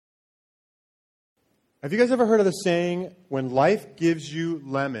Have you guys ever heard of the saying, when life gives you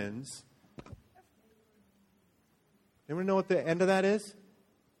lemons? Anyone know what the end of that is?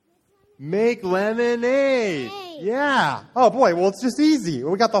 Make lemonade. Hey. Yeah. Oh, boy. Well, it's just easy.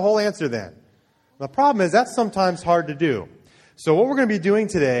 We got the whole answer then. The problem is that's sometimes hard to do. So what we're going to be doing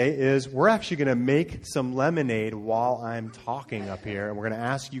today is we're actually going to make some lemonade while I'm talking up here. And we're going to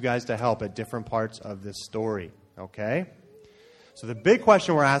ask you guys to help at different parts of this story. Okay? So the big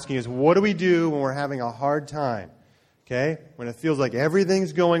question we're asking is, what do we do when we're having a hard time? Okay? When it feels like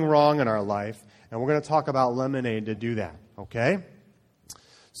everything's going wrong in our life. And we're going to talk about lemonade to do that. Okay?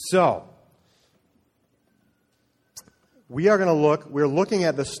 So, we're looking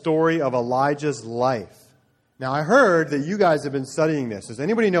at the story of Elijah's life. Now, I heard that you guys have been studying this. Does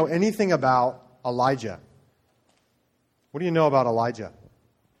anybody know anything about Elijah? What do you know about Elijah?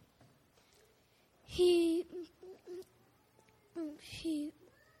 He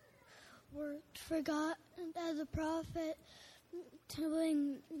worked for God as a prophet,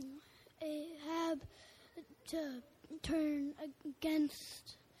 telling Ahab to turn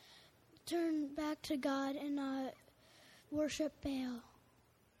back to God and not worship Baal.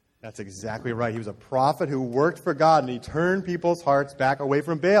 That's exactly right. He was a prophet who worked for God, and he turned people's hearts back away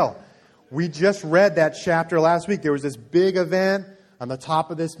from Baal. We just read that chapter last week. There was this big event on the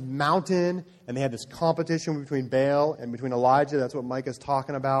top of this mountain, and they had this competition between Baal and between Elijah. That's what Micah's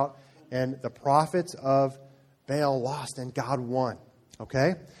talking about. And the prophets of Baal lost, and God won.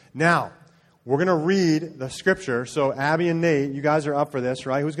 Okay? Now, we're going to read the scripture. So, Abby and Nate, you guys are up for this,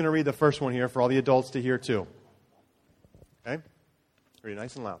 right? Who's going to read the first one here for all the adults to hear, too? Okay? Read it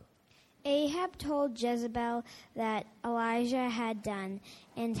nice and loud. Ahab told Jezebel that Elijah had done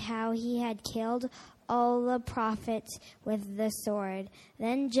and how he had killed all the prophets with the sword.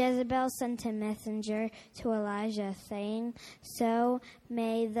 Then Jezebel sent a messenger to Elijah, saying, "So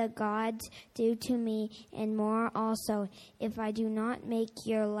may the gods do to me and more also, if I do not make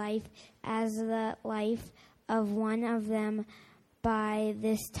your life as the life of one of them by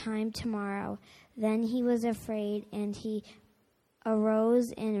this time tomorrow." Then he was afraid, and he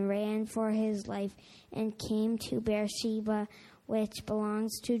arose and ran for his life and came to Beersheba, which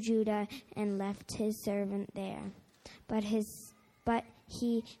belongs to Judah, and left his servant there. But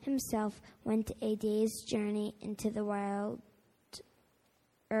he himself went a day's journey into the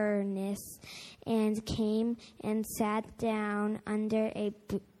wilderness and came and sat down under a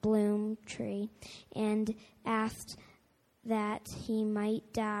bloom tree and asked that he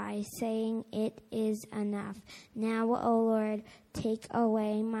might die, saying, "It is enough. Now, O Lord, take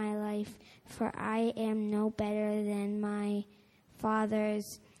away my life, for I am no better than my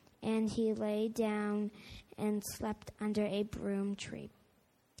fathers." And he lay down and slept under a broom tree.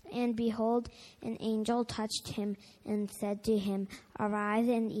 And behold, an angel touched him and said to him, "Arise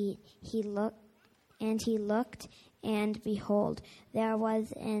and eat." He looked, and behold, there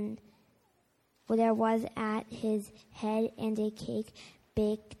was at his head and a cake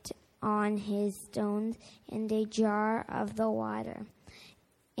baked on his stones and a jar of the water.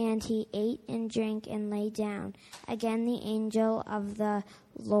 And he ate and drank and lay down. Again the angel of the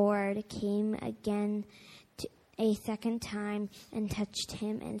Lord came again a second time and touched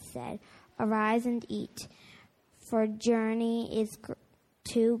him and said, "Arise and eat, for journey is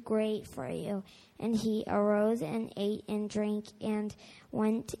too great for you." And he arose and ate and drank and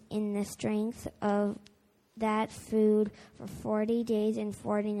went in the strength of that food for 40 days and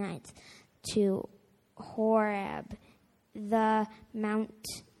 40 nights to Horeb, the mount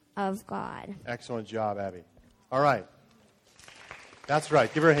of God. Excellent job, Abby. All right. That's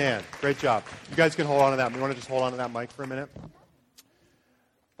right. Give her a hand. Great job. You guys can hold on to that. You want to just hold on to that mic for a minute?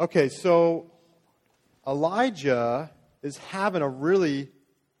 Okay, so Elijah is having a really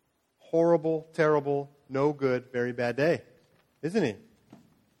horrible, terrible, no good, very bad day, isn't he?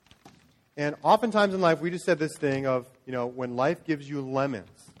 And oftentimes in life, we just said this thing of, when life gives you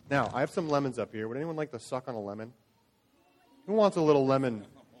lemons. Now, I have some lemons up here. Would anyone like to suck on a lemon? Who wants a little lemon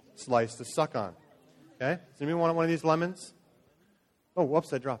slice to suck on? Okay? Does anybody want one of these lemons? Oh,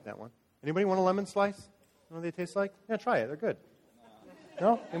 whoops, I dropped that one. Anybody want a lemon slice? You know what they taste like? Yeah, try it. They're good.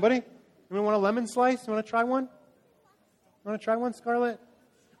 No? Anybody? Anybody want a lemon slice? You want to try one? You want to try one, Scarlett?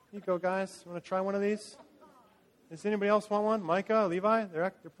 Here you go, guys. You want to try one of these? Does anybody else want one? Micah, Levi?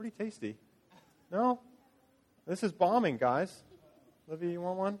 They're pretty tasty. No? This is bombing, guys. Olivia, you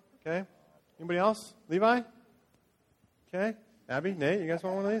want one? Okay. Anybody else? Levi? Okay. Abby, Nate, you guys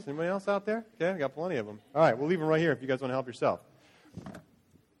want one of these? Anybody else out there? Okay, I got plenty of them. All right, we'll leave them right here if you guys want to help yourself.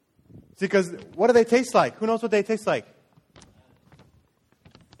 See, because what do they taste like? Who knows what they taste like?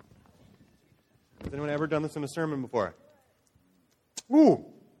 Has anyone ever done this in a sermon before? Ooh.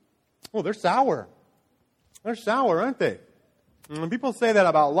 Oh, they're sour. They're sour, aren't they? And when people say that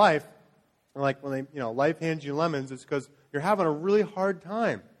about life, like when life hands you lemons, it's because you're having a really hard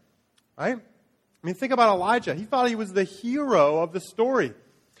time, right? I mean, think about Elijah. He thought he was the hero of the story.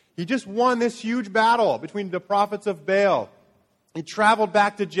 He just won this huge battle between the prophets of Baal. He traveled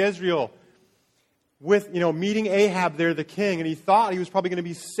back to Jezreel with, meeting Ahab there, the king, and he thought he was probably going to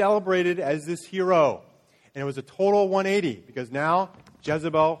be celebrated as this hero. And it was a total 180 because now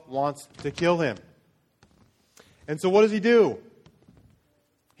Jezebel wants to kill him. And so what does he do?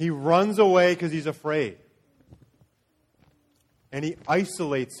 He runs away because he's afraid. And he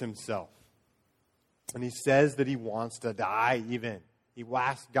isolates himself. And he says that he wants to die even. He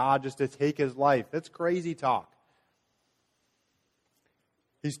asks God just to take his life. That's crazy talk.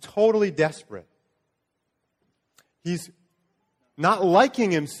 He's totally desperate. He's not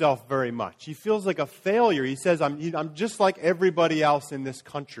liking himself very much. He feels like a failure. He says, I'm just like everybody else in this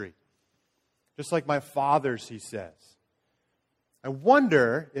country. Just like my fathers, he says. I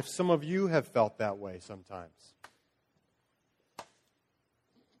wonder if some of you have felt that way sometimes.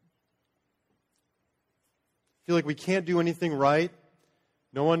 Feel like we can't do anything right.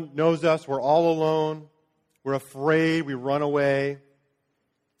 No one knows us. We're all alone. We're afraid. We run away.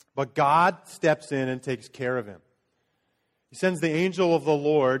 But God steps in and takes care of him. He sends the angel of the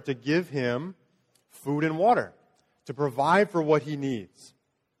Lord to give him food and water, to provide for what he needs.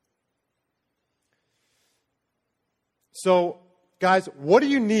 So, guys, what do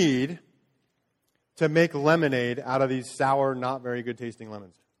you need to make lemonade out of these sour, not very good tasting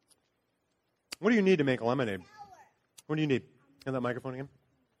lemons? What do you need to make lemonade? What do you need? Have that microphone again?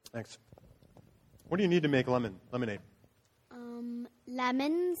 Thanks. What do you need to make lemonade?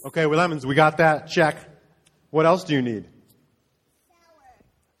 Lemons. Okay, with lemons, we got that. Check. What else do you need? Sour.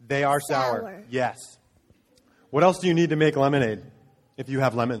 They are sour. Yes. What else do you need to make lemonade if you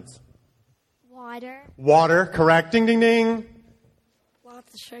have lemons? Water. Water, correct. Ding, ding, ding.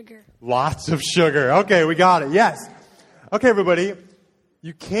 Lots of sugar. Lots of sugar. Okay, we got it. Yes. Okay, everybody.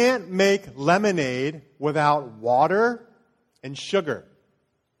 You can't make lemonade without water and sugar.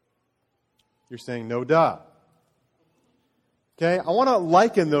 You're saying, no duh. Okay, I want to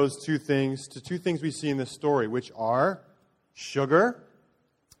liken those two things to two things we see in this story, which are sugar,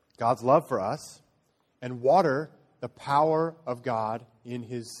 God's love for us, and water, the power of God in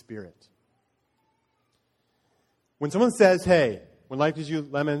His Spirit. When someone says, hey, when life gives you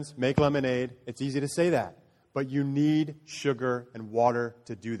lemons, make lemonade, it's easy to say that. But you need sugar and water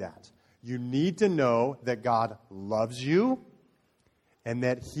to do that. You need to know that God loves you and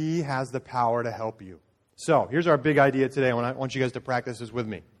that He has the power to help you. So, here's our big idea today. I want you guys to practice this with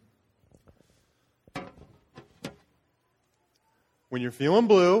me. When you're feeling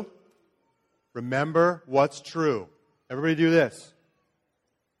blue, remember what's true. Everybody do this.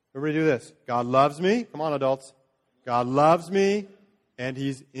 Everybody do this. God loves me. Come on, adults. God loves me, and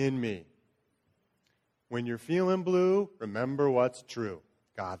He's in me. When you're feeling blue, remember what's true.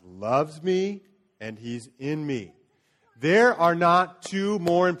 God loves me, and He's in me. There are not two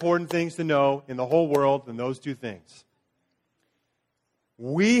more important things to know in the whole world than those two things.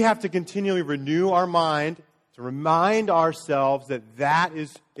 We have to continually renew our mind to remind ourselves that that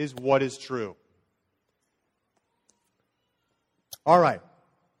is what is true. All right.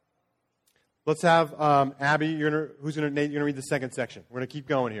 Let's have Abby. You're going to read the second section. We're going to keep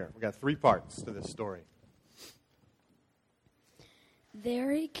going here. We've got 3 parts to this story.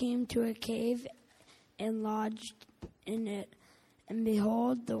 There he came to a cave and lodged in it. And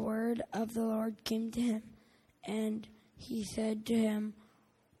behold, the word of the Lord came to him. And he said to him,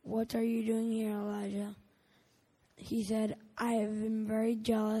 "What are you doing here, Elijah?" He said, "I have been very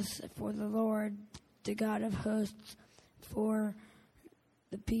jealous for the Lord, the God of hosts, for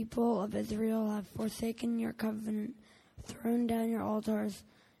the people of Israel have forsaken your covenant, thrown down your altars,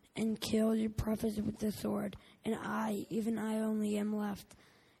 and killed your prophets with the sword. And I, even I only am left,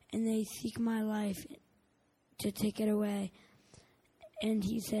 and they seek my life to take it away." And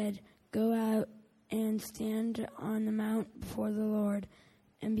he said, "Go out and stand on the mount before the Lord."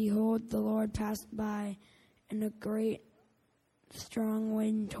 And behold, the Lord passed by, and a great strong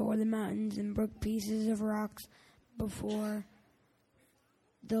wind tore the mountains and broke pieces of rocks before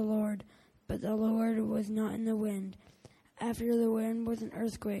the Lord. But the Lord was not in the wind. After the wind was an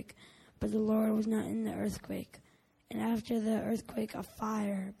earthquake, but the Lord was not in the earthquake. And after the earthquake, a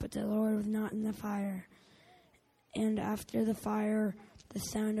fire, but the Lord was not in the fire. And after the fire, the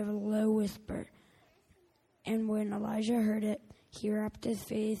sound of a low whisper. And when Elijah heard it, he wrapped his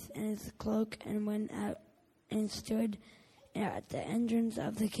face in his cloak and went out and stood at the entrance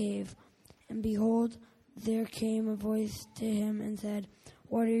of the cave. And behold, there came a voice to him and said,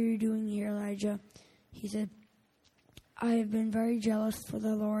 "What are you doing here, Elijah?" He said, I have been very jealous for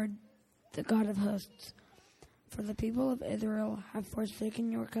the Lord, the God of hosts. For the people of Israel have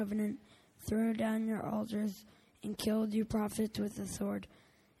forsaken your covenant, thrown down your altars, and killed your prophets with the sword.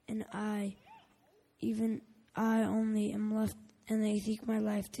 And I, even I only am left, and they seek my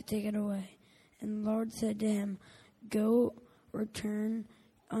life to take it away. And the Lord said to him, Go, return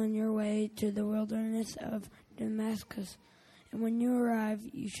on your way to the wilderness of Damascus. And when you arrive,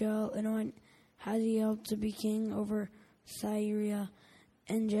 you shall anoint Hazael to be king over Syria,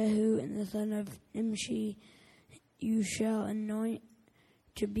 and Jehu and the son of Nimshi you shall anoint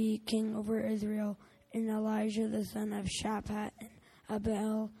to be king over Israel, and Elijah the son of Shaphat and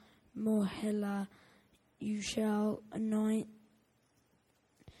Abel Mohelah you shall anoint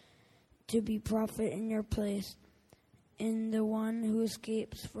to be prophet in your place. And the one who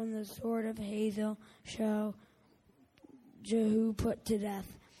escapes from the sword of Hazael shall Jehu put to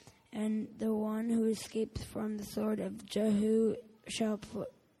death, and the one who escapes from the sword of Jehu shall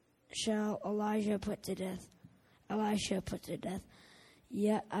Elisha put to death.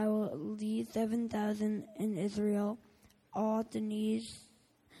 Yet I will lead 7,000 in Israel, all at the knees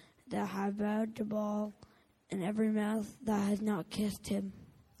that have bowed to Baal, and every mouth that has not kissed him.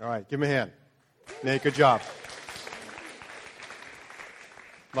 All right, give him a hand. Nate, good job.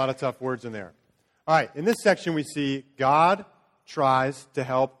 A lot of tough words in there. All right, in this section we see God tries to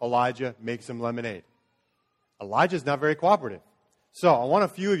help Elijah make some lemonade. Elijah's not very cooperative. So I want a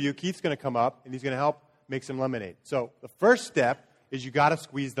few of you, Keith's going to come up, and he's going to help make some lemonade. So the first step is you got to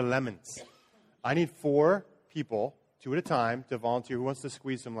squeeze the lemons. I need 4 people, 2 at a time, to volunteer. Who wants to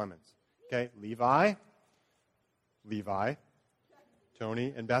squeeze some lemons? Okay, Levi,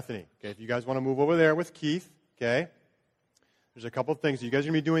 Tony, and Bethany. Okay, if you guys want to move over there with Keith, okay, there's a couple of things. You guys are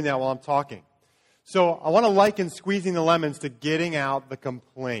going to be doing that while I'm talking. So I want to liken squeezing the lemons to getting out the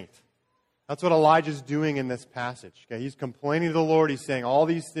complaint. That's what Elijah's doing in this passage. Okay, he's complaining to the Lord. He's saying all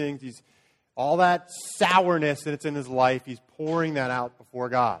these things. All that sourness that's in his life, he's pouring that out before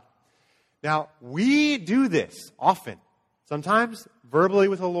God. Now, we do this often. Sometimes verbally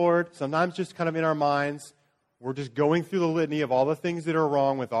with the Lord, sometimes just kind of in our minds. We're just going through the litany of all the things that are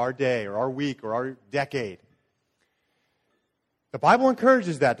wrong with our day or our week or our decade. The Bible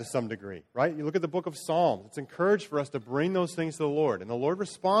encourages that to some degree, right? You look at the book of Psalms. It's encouraged for us to bring those things to the Lord. And the Lord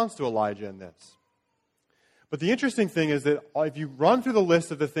responds to Elijah in this. But the interesting thing is that if you run through the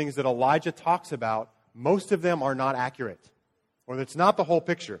list of the things that Elijah talks about, most of them are not accurate. Or it's not the whole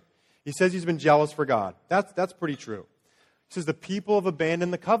picture. He says he's been jealous for God. That's pretty true. He says the people have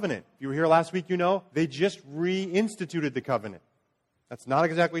abandoned the covenant. If you were here last week, you know, they just reinstituted the covenant. That's not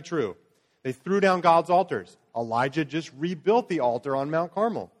exactly true. They threw down God's altars. Elijah just rebuilt the altar on Mount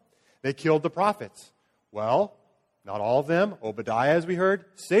Carmel. They killed the prophets. Well, not all of them. Obadiah, as we heard,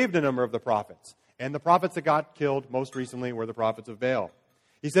 saved a number of the prophets. And the prophets that got killed most recently were the prophets of Baal.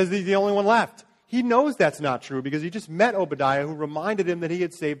 He says he's the only one left. He knows that's not true because he just met Obadiah, who reminded him that he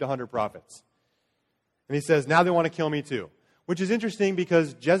had saved 100 prophets. And he says, now they want to kill me too. Which is interesting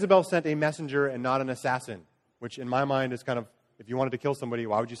because Jezebel sent a messenger and not an assassin. Which in my mind is kind of, if you wanted to kill somebody,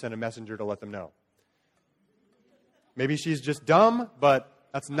 why would you send a messenger to let them know? Maybe she's just dumb, but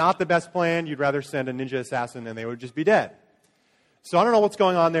that's not the best plan. You'd rather send a ninja assassin and they would just be dead. So I don't know what's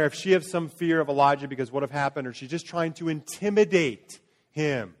going on there. If she has some fear of Elijah because what have happened, or she's just trying to intimidate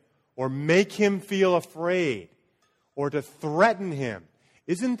him or make him feel afraid or to threaten him.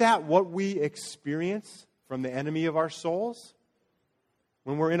 Isn't that what we experience from the enemy of our souls?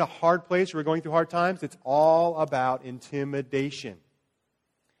 When we're in a hard place, we're going through hard times, it's all about intimidation.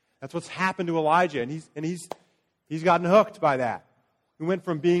 That's what's happened to Elijah, and he's gotten hooked by that. He went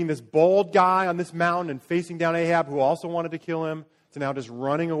from being this bold guy on this mountain and facing down Ahab, who also wanted to kill him, to now just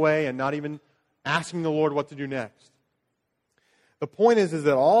running away and not even asking the Lord what to do next. The point is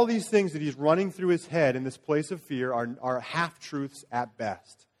that all these things that he's running through his head in this place of fear are half-truths at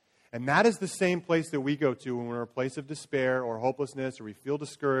best. And that is the same place that we go to when we're in a place of despair or hopelessness, or we feel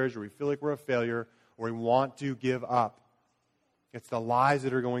discouraged, or we feel like we're a failure, or we want to give up. It's the lies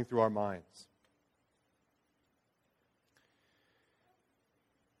that are going through our minds.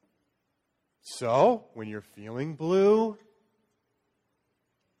 So, when you're feeling blue,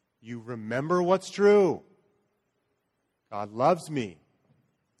 you remember what's true. God loves me,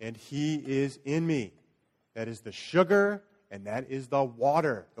 and He is in me. That is the sugar, and that is the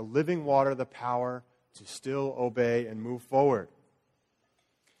water, the living water, the power to still obey and move forward.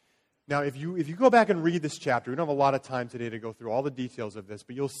 Now, if you go back and read this chapter, we don't have a lot of time today to go through all the details of this,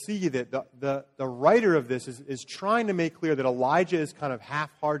 but you'll see that the writer of this is trying to make clear that Elijah is kind of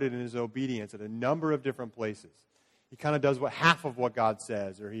half-hearted in his obedience at a number of different places. He kind of does half of what God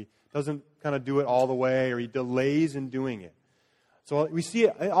says, or he doesn't kind of do it all the way, or he delays in doing it. So we see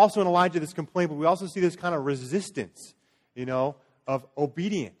it also in Elijah, this complaint, but we also see this kind of resistance, of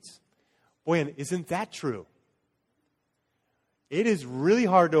obedience. Boy, and isn't that true? It is really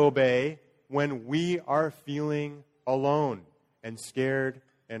hard to obey when we are feeling alone and scared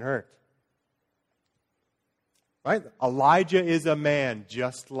and hurt. Right? Elijah is a man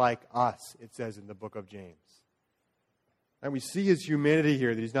just like us, it says in the book of James. And we see his humanity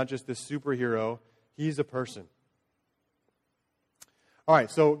here, that he's not just this superhero, he's a person. All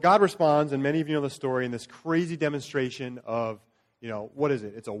right, so God responds, and many of you know the story, in this crazy demonstration of, what is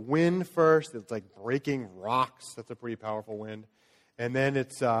it? It's a wind first. It's like breaking rocks. That's a pretty powerful wind. And then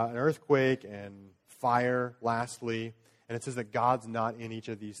it's an earthquake and fire, lastly. And it says that God's not in each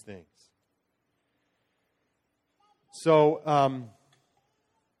of these things. So,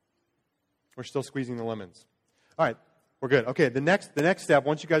 we're still squeezing the lemons. All right, we're good. Okay, the next step,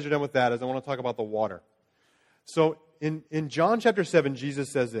 once you guys are done with that, is I want to talk about the water. So, in John chapter 7,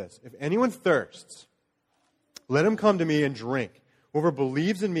 Jesus says this: if anyone thirsts, let him come to me and drink. Whoever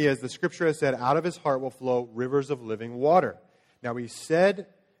believes in me, as the scripture has said, out of his heart will flow rivers of living water. Now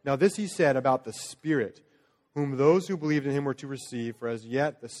this he said about the Spirit, whom those who believed in him were to receive, for as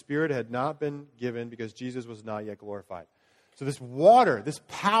yet the Spirit had not been given, because Jesus was not yet glorified. So this water, this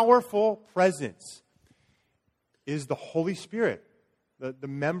powerful presence, is the Holy Spirit, the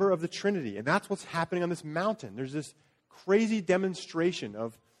member of the Trinity. And that's what's happening on this mountain. There's this crazy demonstration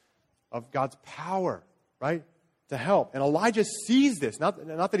of God's power, right, to help. And Elijah sees this. Not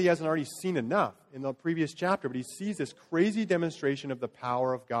that he hasn't already seen enough in the previous chapter, but he sees this crazy demonstration of the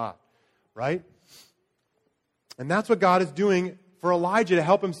power of God, right? And that's what God is doing for Elijah, to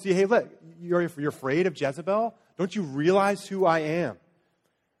help him see, hey, look, you're afraid of Jezebel? Don't you realize who I am?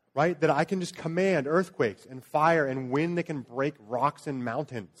 Right? That I can just command earthquakes and fire and wind that can break rocks and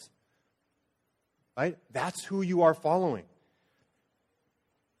mountains. Right? That's who you are following.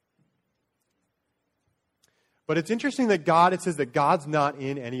 But it's interesting that it says that God's not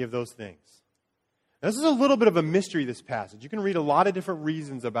in any of those things. Now, this is a little bit of a mystery, this passage. You can read a lot of different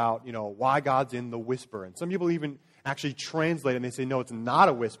reasons about, why God's in the whisper. And some people even actually translate it and they say, no, it's not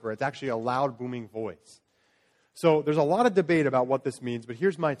a whisper. It's actually a loud, booming voice. So there's a lot of debate about what this means, but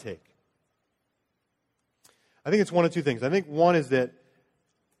here's my take. I think it's one of two things. I think one is that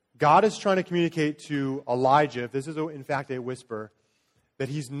God is trying to communicate to Elijah, if this is in fact a whisper, that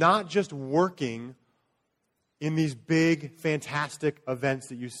he's not just working in these big, fantastic events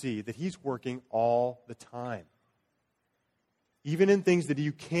that you see, that he's working all the time. Even in things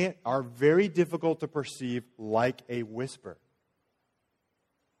that are very difficult to perceive, like a whisper.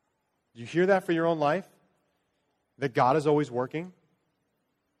 Do you hear that for your own life? That God is always working?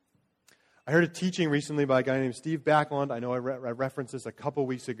 I heard a teaching recently by a guy named Steve Backlund. I know I referenced this a couple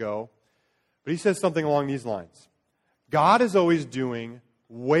weeks ago. But he says something along these lines. God is always doing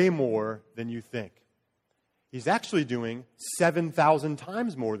way more than you think. He's actually doing 7,000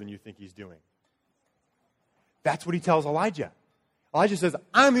 times more than you think he's doing. That's what he tells Elijah. Elijah says,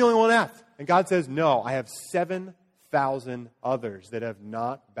 I'm the only one left. And God says, no, I have 7,000 others that have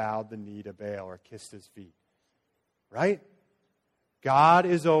not bowed the knee to Baal or kissed his feet. Right? God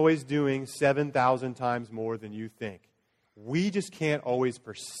is always doing 7,000 times more than you think. We just can't always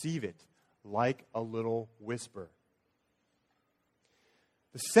perceive it, like a little whisper.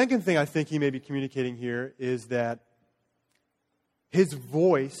 The second thing I think he may be communicating here is that his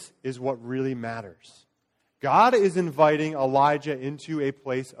voice is what really matters. God is inviting Elijah into a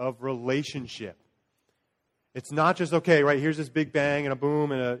place of relationship. It's not just, okay, right, here's this big bang and a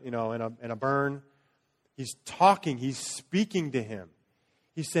boom and a burn. He's talking, he's speaking to him.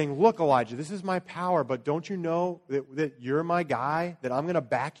 He's saying, look, Elijah, this is my power, but don't you know that you're my guy, that I'm going to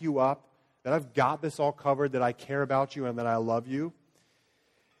back you up, that I've got this all covered, that I care about you and that I love you?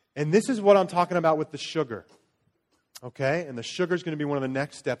 And this is what I'm talking about with the sugar. Okay? And the sugar is going to be one of the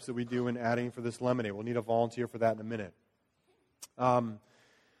next steps that we do in adding for this lemonade. We'll need a volunteer for that in a minute.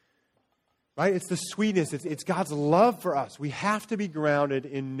 Right? It's the sweetness. It's God's love for us. We have to be grounded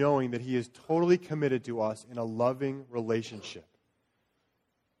in knowing that he is totally committed to us in a loving relationship.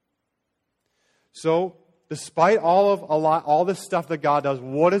 So, despite all this stuff that God does,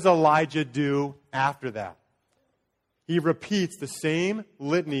 what does Elijah do after that? He repeats the same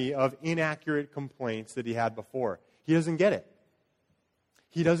litany of inaccurate complaints that he had before. He doesn't get it.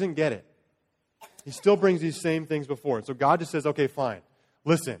 He doesn't get it. He still brings these same things before. And so God just says, okay, fine.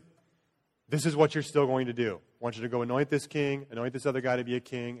 Listen, this is what you're still going to do. I want you to go anoint this king, anoint this other guy to be a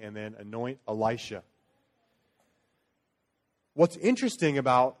king, and then anoint Elisha. What's interesting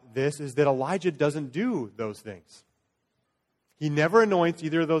about this is that Elijah doesn't do those things. He never anoints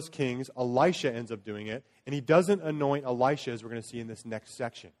either of those kings. Elisha ends up doing it. And he doesn't anoint Elisha, as we're going to see in this next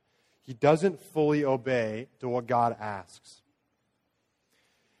section. He doesn't fully obey to what God asks.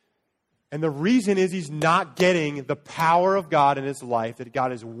 And the reason is he's not getting the power of God in his life, that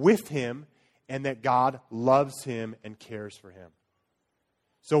God is with him, and that God loves him and cares for him.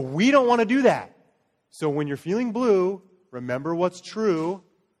 So we don't want to do that. So when you're feeling blue, remember what's true.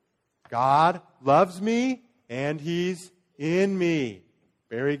 God loves me, and he's in me.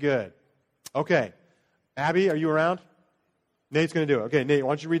 Very good. Okay. Abby, are you around? Nate's going to do it. Okay, Nate,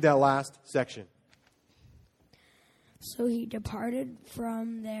 why don't you read that last section? So he departed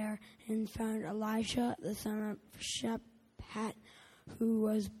from there and found Elisha, the son of Shaphat, who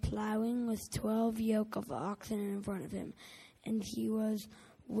was plowing with 12 yoke of oxen in front of him, and he was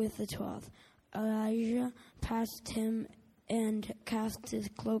with the 12th. Elijah passed him and cast his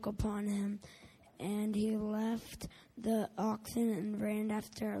cloak upon him, and he left the oxen and ran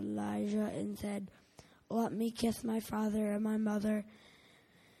after Elijah and said, "Let me kiss my father and my mother,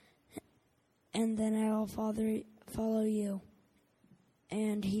 and then I will follow you."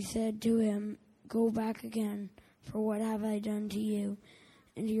 And he said to him, "Go back again, for what have I done to you?"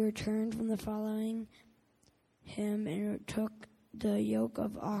 And he returned from the following him and took the yoke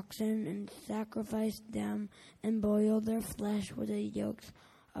of oxen and sacrificed them and boiled their flesh with the yokes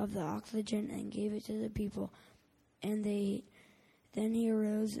of the oxen and gave it to the people. And then he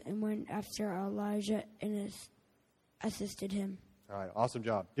arose and went after Elijah and assisted him. All right, awesome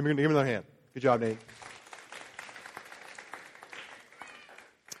job. Give me another hand. Good job, Nate.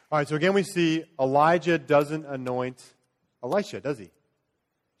 All right, so again we see Elijah doesn't anoint Elisha, does he?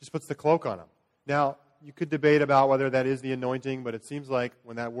 Just puts the cloak on him. Now, you could debate about whether that is the anointing, but it seems like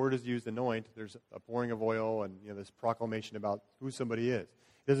when that word is used, anoint, there's a pouring of oil and this proclamation about who somebody is.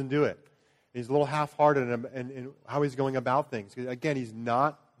 He doesn't do it. He's a little half-hearted in how he's going about things. Again, he's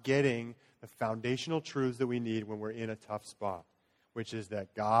not getting the foundational truths that we need when we're in a tough spot, which is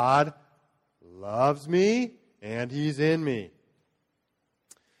that God loves me and he's in me.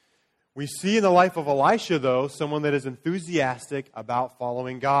 We see in the life of Elisha, though, someone that is enthusiastic about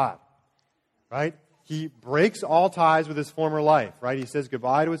following God, right? He breaks all ties with his former life, right? He says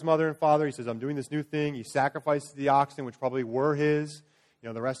goodbye to his mother and father. He says, I'm doing this new thing. He sacrifices the oxen, which probably were his.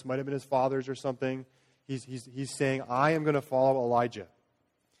 The rest might have been his father's or something. He's saying, I am going to follow Elijah.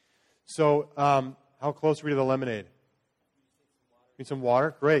 So, how close are we to the lemonade? Need some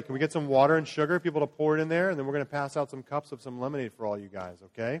water? Great. Can we get some water and sugar, people to pour it in there? And then we're going to pass out some cups of some lemonade for all you guys,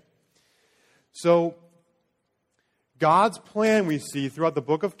 okay? So, God's plan, we see throughout the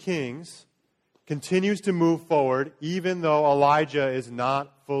book of Kings, continues to move forward, even though Elijah is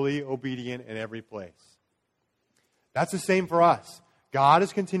not fully obedient in every place. That's the same for us. God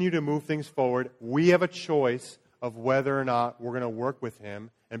has continued to move things forward. We have a choice of whether or not we're going to work with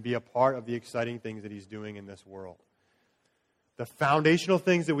him and be a part of the exciting things that he's doing in this world. The foundational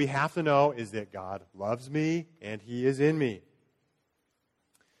things that we have to know is that God loves me and he is in me.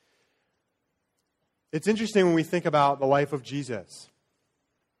 It's interesting when we think about the life of Jesus.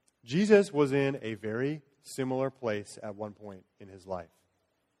 Jesus was in a very similar place at one point in his life.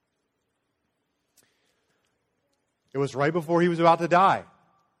 It was right before he was about to die.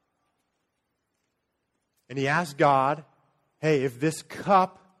 And he asked God, hey, if this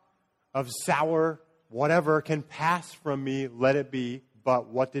cup of sour whatever can pass from me, let it be. But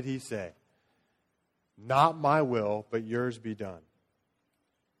what did he say? Not my will, but yours be done.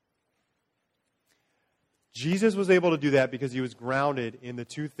 Jesus was able to do that because he was grounded in the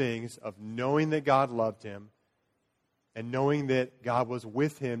two things of knowing that God loved him and knowing that God was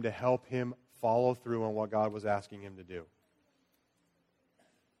with him to help him follow through on what God was asking him to do.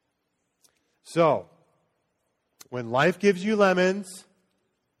 So, when life gives you lemons,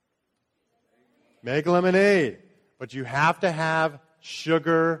 make lemonade. But you have to have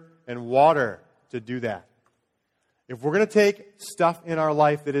sugar and water to do that. If we're going to take stuff in our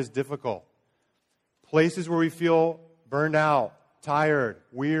life that is difficult, places where we feel burned out, tired,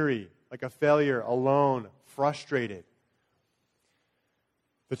 weary, like a failure, alone, frustrated,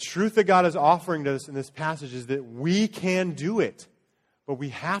 the truth that God is offering to us in this passage is that we can do it. But we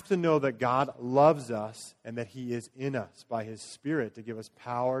have to know that God loves us and that he is in us by his Spirit to give us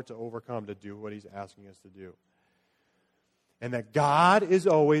power to overcome, to do what he's asking us to do. And that God is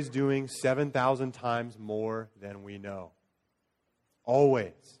always doing 7,000 times more than we know.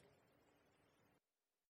 Always.